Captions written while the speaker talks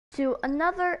to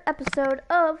another episode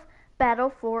of Battle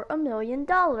for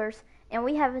 $1,000,000, and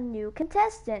we have a new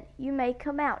contestant. You may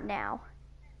come out now.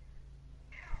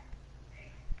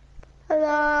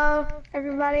 Hello,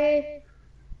 everybody.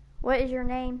 What is your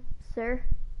name, sir?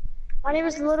 My name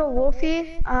is Little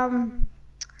Wolfie,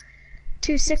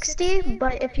 260,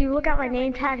 but if you look at my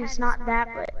name tag, it's not that,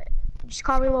 but just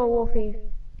call me Little Wolfie,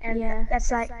 and Yeah.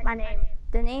 that's like my name.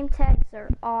 The name tags are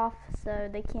off, so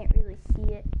they can't really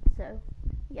see it, so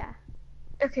yeah.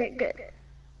 Okay, good.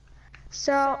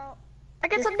 So, I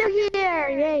guess I'm new here,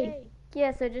 yay.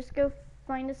 Yeah, so just go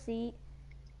find a seat,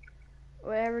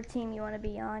 whatever team you want to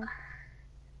be on.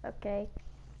 Okay.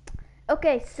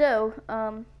 Okay, so,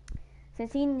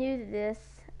 since he knew to this,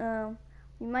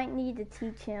 we might need to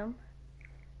teach him.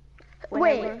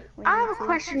 Wait, I have a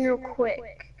question real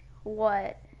quick.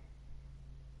 What?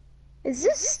 Is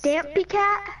this Stampy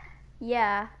Cat?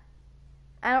 Yeah.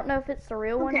 I don't know if it's the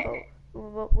real Okay.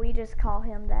 one, but we just call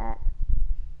him that.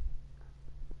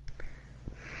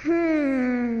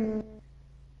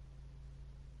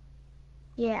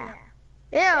 Yeah.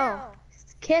 Ew.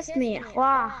 Kiss me.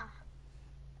 Wow.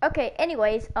 Okay,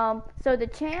 anyways, so the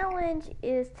challenge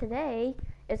is today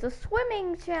is a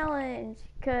swimming challenge,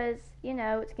 because, you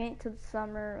know, it's getting to the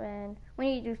summer and we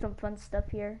need to do some fun stuff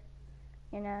here,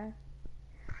 you know.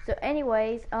 So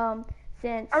anyways,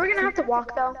 since... Are we gonna have to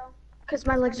walk though? Because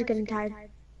my legs are getting tired.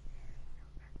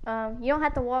 You don't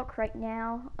have to walk right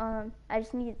now. I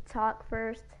just need to talk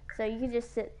first, so you can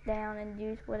just sit down and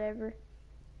do whatever.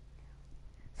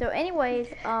 So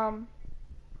anyways,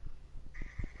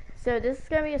 so this is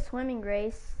gonna be a swimming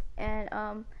race, and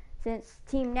since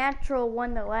Team Natural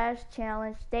won the last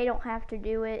challenge, they don't have to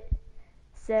do it.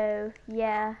 So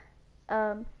yeah,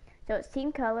 so it's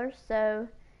team colors. So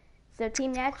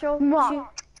Team Natural,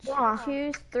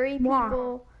 choose three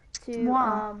people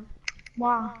to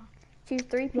choose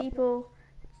three people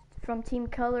from Team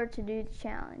Color to do the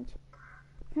challenge.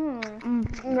 No.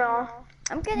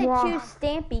 I'm gonna choose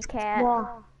Stampy Cat.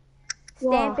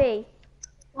 Stampy.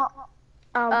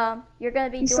 You're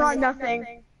gonna be You doing saw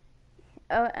nothing.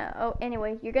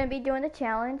 Anyway, you're gonna be doing the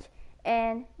challenge,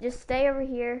 and just stay over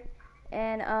here,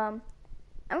 and I'm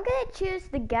gonna choose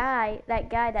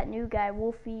that new guy,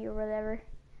 Wolfie or whatever.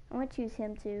 I'm gonna choose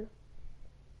him too.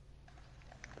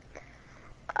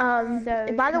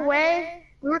 By the way,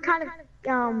 we were kind of,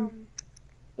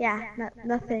 yeah,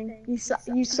 nothing.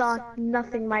 You saw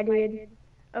nothing, my dude.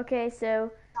 Okay,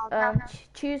 so,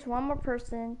 choose one more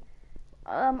person.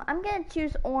 I'm gonna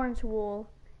choose Orange Wool.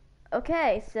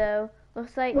 Okay, so,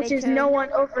 looks like Which is no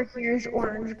one over here is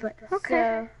orange, but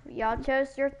okay. So, y'all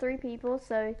chose your three people,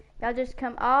 so y'all just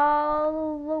come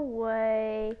all the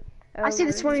way over. I see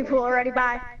the swimming pool already,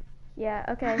 bye. Yeah,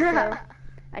 okay, so,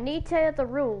 I need to tell you the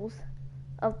rules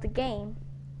of the game.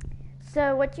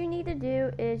 So, what you need to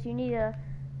do is you need to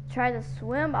try to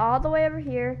swim all the way over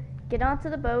here, get onto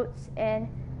the boats, and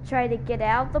try to get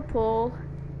out of the pool,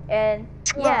 and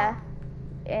yeah,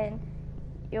 and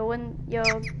you'll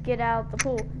get out of the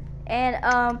pool. And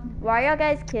why are y'all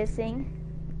guys kissing?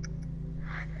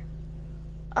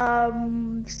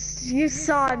 You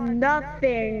saw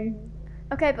nothing.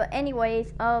 Okay, but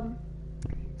anyways,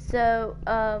 so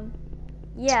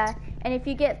yeah, and if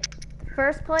you get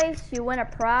first place, you win a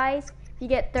prize. If you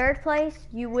get third place,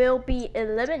 you will be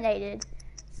eliminated.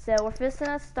 So we're fixing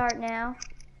to start now.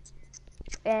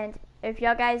 And if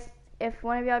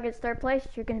one of y'all gets third place,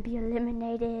 you're gonna be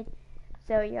eliminated.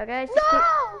 So y'all guys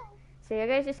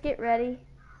just get ready.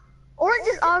 Orange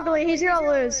is ugly. He's gonna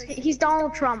lose. He's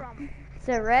Donald Trump.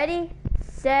 So ready,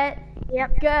 set,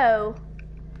 Yep. go.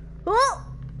 Oh,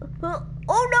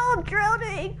 oh no, I'm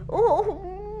drowning. Oh.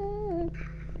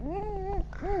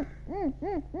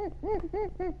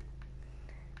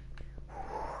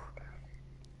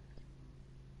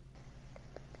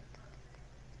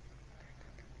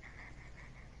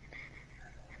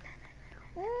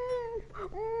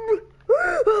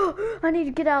 I need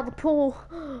to get out of the pool.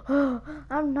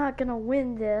 I'm not gonna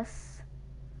win this,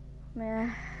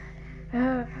 man.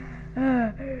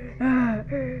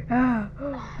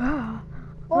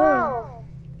 Whoa!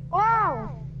 Whoa!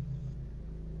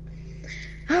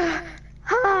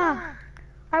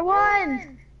 I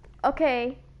won!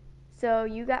 Okay, so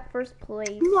you got first place.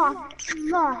 See,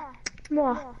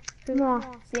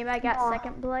 I got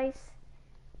second place.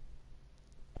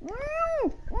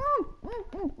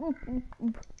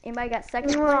 Anybody got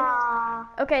second place?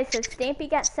 Okay, so Stampy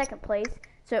got second place.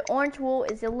 So Orange Wool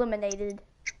is eliminated.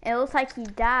 And it looks like he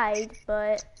died,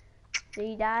 but did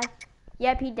he die?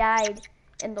 Yep, he died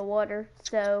in the water.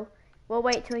 So we'll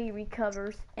wait till he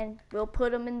recovers, and we'll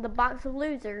put him in the box of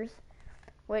losers.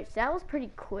 Which, that was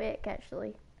pretty quick,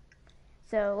 actually.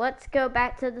 So let's go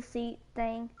back to the seat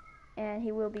thing, and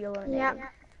he will be eliminated. Yeah.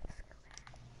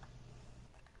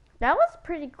 That was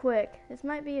pretty quick. This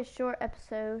might be a short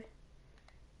episode.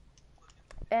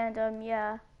 And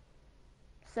yeah.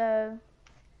 So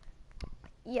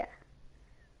yeah.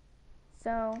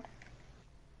 So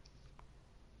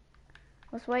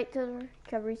let's wait till the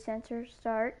recovery center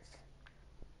starts.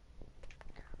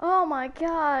 Oh my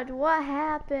god, what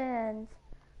happened?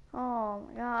 Oh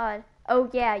my god. Oh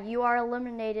yeah, you are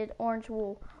eliminated, Orange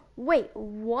Wool. Wait,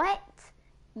 what?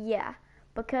 Yeah,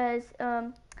 because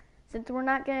since we're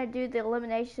not gonna do the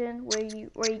elimination where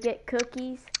you get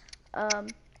cookies,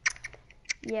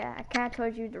 yeah, I kinda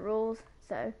told you the rules,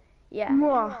 so yeah.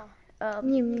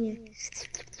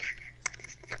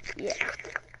 Yeah.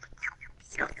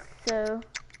 So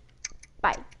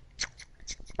bye.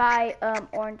 Bye,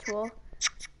 Orange Wool.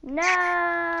 No!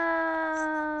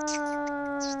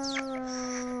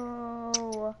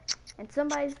 And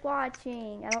somebody's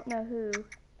watching. I don't know who.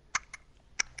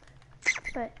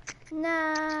 But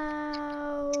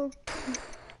no.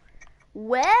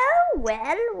 Well,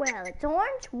 it's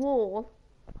Orange Wool.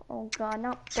 Oh god,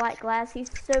 not Black Glass.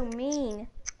 He's so mean.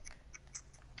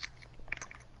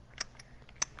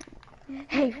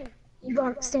 Hey,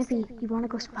 Stampy, you wanna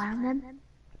go spy on them?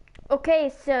 Okay,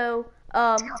 so,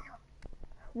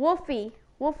 Wolfie,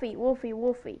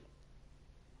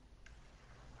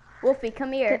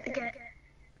 come here.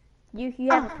 You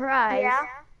have a prize. Yeah.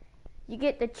 You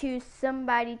get to choose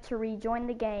somebody to rejoin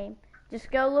the game. Just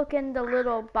go look in the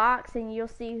little box and you'll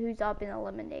see who's all been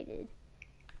eliminated.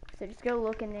 So just go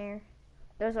look in there.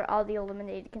 Those are all the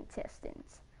eliminated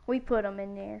contestants. We put them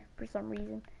in there for some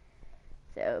reason.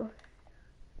 So.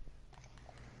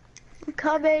 I'm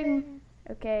coming.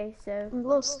 Okay, so. I'm a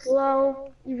little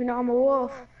slow, even though I'm a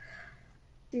wolf.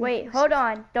 Wait, hold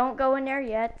on. Don't go in there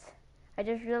yet. I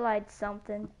just realized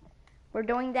something. We're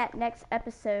doing that next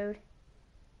episode.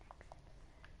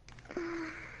 So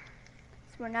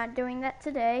we're not doing that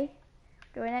today.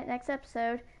 We're doing that next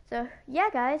episode. So, yeah,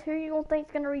 guys, who are you going to think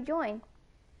is going to rejoin?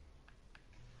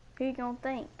 Who are you going to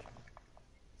think?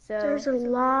 So there's a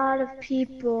lot of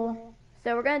people.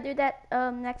 So we're going to do that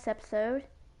next episode.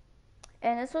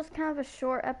 And this was kind of a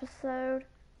short episode.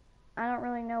 I don't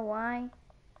really know why.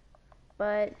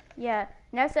 But, yeah,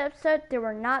 next episode, there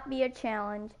will not be a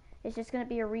challenge. It's just going to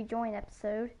be a rejoin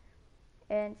episode.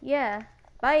 And, yeah,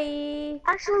 bye.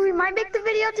 Actually, we might make the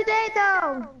video today,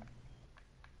 though.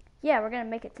 Yeah, we're going to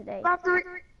make it today.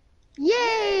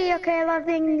 Yay! Okay, I love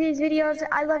making these videos.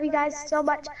 I love you guys so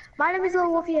much. My name is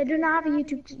Little Wolfie. I do not have a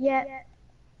YouTube yet.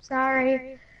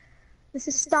 Sorry. This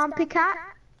is Stompy Cat.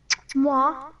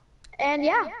 Mwah. And,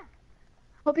 yeah.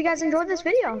 Hope you guys enjoyed this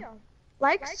video.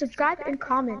 Like, subscribe, and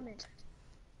comment.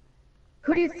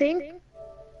 Who do you think?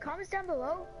 Comments down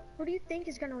below. Who do you think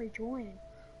is going to rejoin?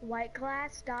 White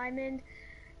Glass, Diamond,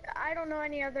 I don't know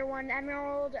any other one.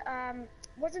 Emerald,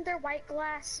 wasn't there White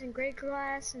Glass and Gray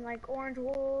Glass and like Orange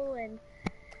Wool and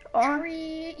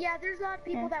Tree? Yeah, there's a lot of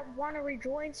people that want to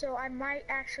rejoin, so I might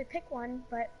actually pick one,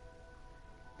 but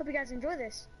hope you guys enjoy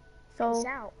this. So, peace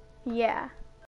out. Yeah.